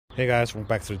Hey guys, welcome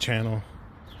back to the channel.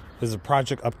 This is a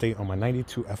project update on my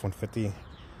 92 F-150.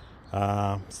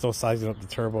 Still sizing up the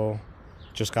turbo.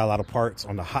 Just got a lot of parts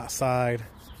on the hot side.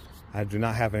 I do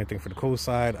not have anything for the cold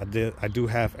side. I do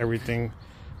have everything.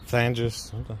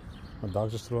 Flanges. My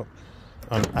dog just threw up.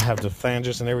 I have the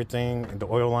flanges and everything, and the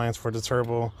oil lines for the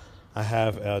turbo. I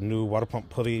have a new water pump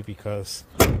pulley because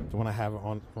the one I have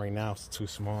on right now is too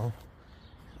small.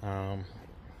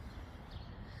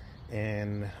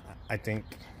 And I think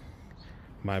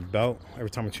my belt, every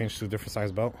time I change to a different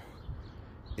size belt,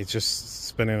 it's just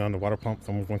spinning on the water pump.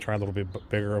 So I'm going to try a little bit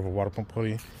bigger of a water pump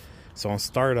pulley. So on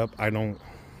startup, I don't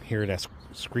hear that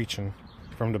screeching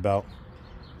from the belt.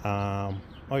 Oh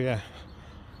yeah.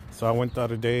 So I went the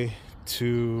other day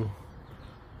to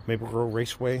Maple Grove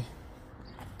Raceway.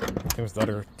 I think it was the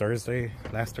other Thursday,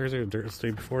 last Thursday or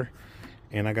Thursday before.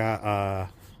 And I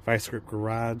got Vice Grip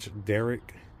Garage,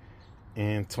 Derek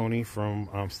and Tony from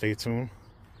Stay Tuned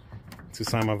to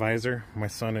sign my visor. My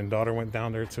son and daughter went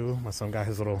down there too. My son got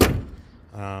his little,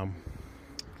 I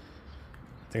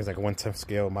think it's like a 1/10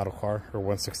 scale model car or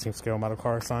 1/16 scale model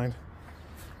car signed.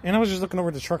 And I was just looking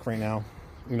over the truck right now.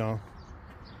 You know,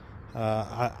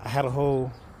 I had a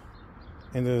hole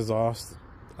in the exhaust.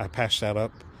 I patched that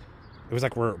up. It was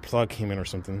like where a plug came in or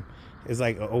something. It's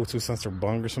like an O2 sensor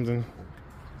bung or something.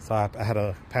 So I had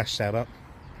to patch that up.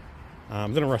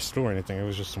 Didn't rust through or anything. It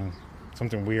was just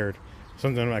something weird.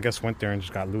 Something I guess went there and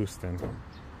just got loose, and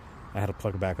I had to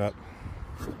plug it back up.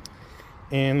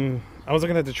 And I was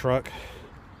looking at the truck,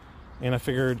 and I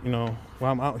figured, you know,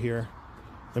 while I'm out here,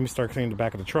 let me start cleaning the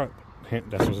back of the truck.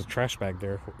 That's was a trash bag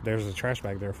there. There's a trash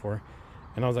bag there for.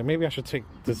 And I was like, maybe I should take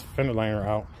this fender liner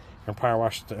out and power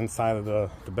wash the inside of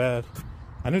the bed.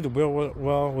 I knew the wheel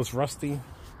well was rusty.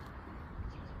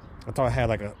 I thought I had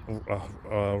like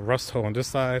a rust hole on this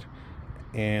side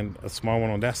and a small one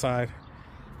on that side.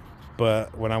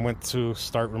 But when I went to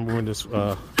start removing this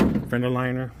fender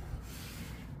liner,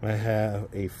 I have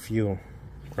a few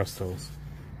rust holes.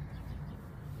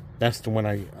 That's the one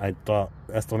I thought,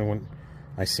 that's the only one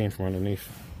I seen from underneath.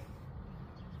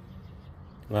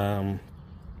 To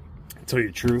tell you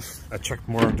the truth, I checked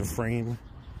more of the frame.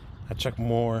 I checked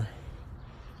more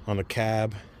on the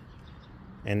cab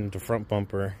and the front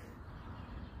bumper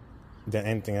than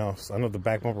anything else. I know the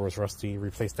back bumper was rusty,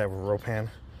 replaced that with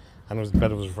Ropan. I knew the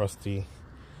bed was rusty.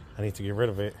 I need to get rid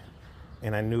of it.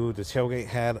 And I knew the tailgate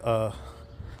had a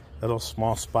little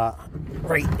small spot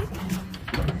right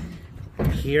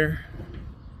here.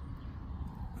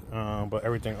 But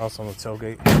everything else on the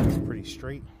tailgate was pretty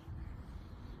straight.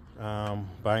 But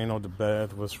I know the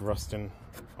bed was rusting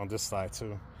on this side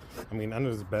too. I mean, I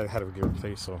knew the bed had to get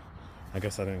replaced, so I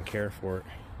guess I didn't care for it.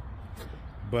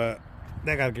 But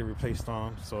that got to get replaced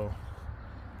on, so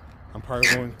I'm probably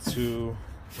going to,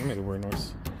 I made a weird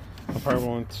noise. I'm probably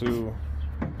going to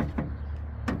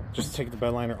just take the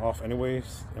bed liner off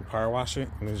anyways and power wash it,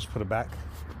 and then just put it back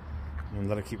and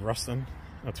let it keep rusting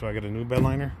until I get a new bed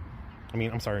liner. A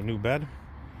new bed.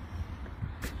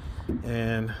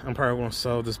 And I'm probably going to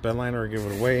sell this bed liner or give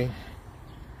it away.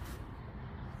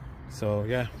 So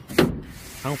yeah, I'm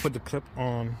going to put the clip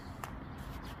on,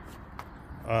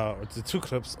 the two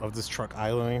clips of this truck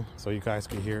idling so you guys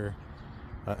can hear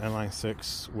Inline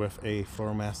 6 with a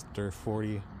Floramaster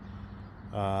 40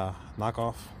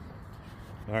 knockoff.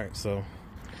 Alright, so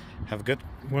have a good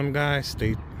one, guys.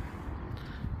 Stay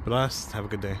blessed. Have a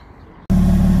good day.